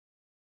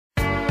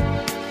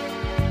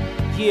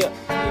You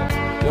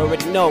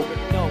already know.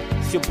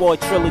 It's your boy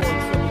Trilogy,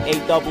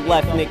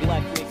 A-double-F,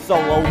 nigga.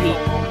 Solo heat.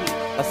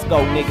 Let's go,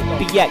 nigga.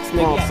 BX,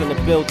 niggas in the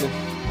building.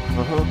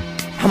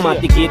 I'm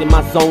out to get in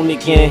my zone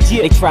again.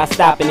 They try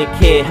stopping the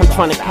kid. I'm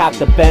trying to cop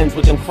the Benz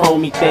with them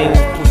chromey things.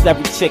 Plus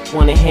every chick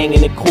wanna hang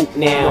in the coupe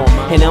now.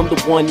 And I'm the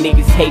one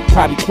niggas hate,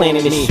 probably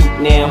planning to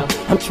shoot now.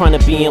 I'm trying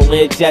to be in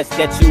lit jets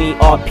that you need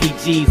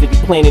RPGs if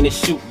you planning to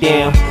shoot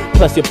down.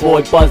 Plus your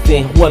boy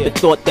buzzing, whoever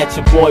thought that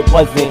your boy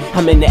wasn't.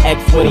 I'm in the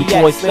X where the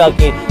boys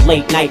thugging.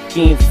 Late night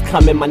fiends is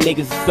coming, my niggas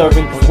is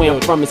serving. Cause where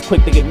I'm from is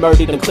quick to get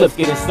murdered, them clips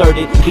get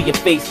inserted. Leave your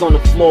face on the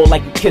floor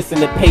like you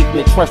kissing the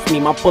pavement. Trust me,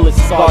 my bullets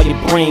scar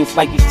your brains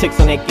like these chicks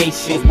on that gay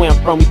shit. Where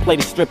I'm from, we play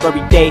the strip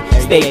every day.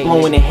 Stay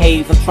blowing the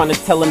haze, I'm trying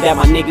to tell them that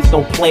my niggas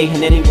don't play.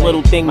 And any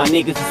little thing, my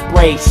niggas is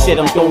spray. Shit,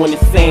 I'm doing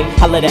the same,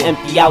 I let it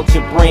empty out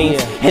your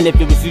brains. And if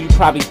it was you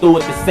probably do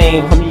it the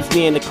same. I'm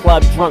usually in the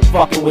club drunk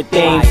fucking with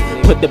dames.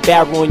 Put the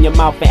barrel in your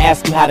mouth and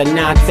ask you how to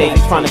non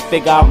taste. Trying to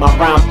figure out my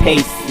rhyme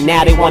pace.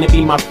 Now they wanna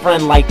be my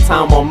friend like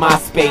Tom on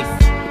MySpace.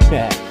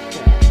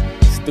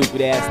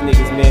 Stupid ass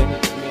niggas, man.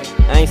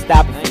 I ain't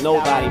stopping for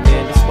nobody,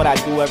 man. This is what I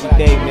do every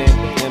day, man. You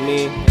know what I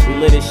mean?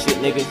 We live this shit,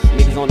 niggas.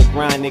 Niggas on the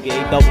grind, nigga.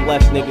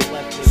 A-double-F,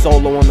 nigga.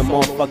 Solo on the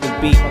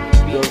motherfucking beat.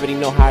 You already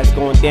know how it's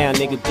going down,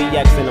 nigga.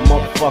 BX in the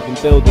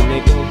motherfucking building,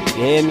 nigga.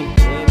 You hear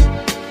me?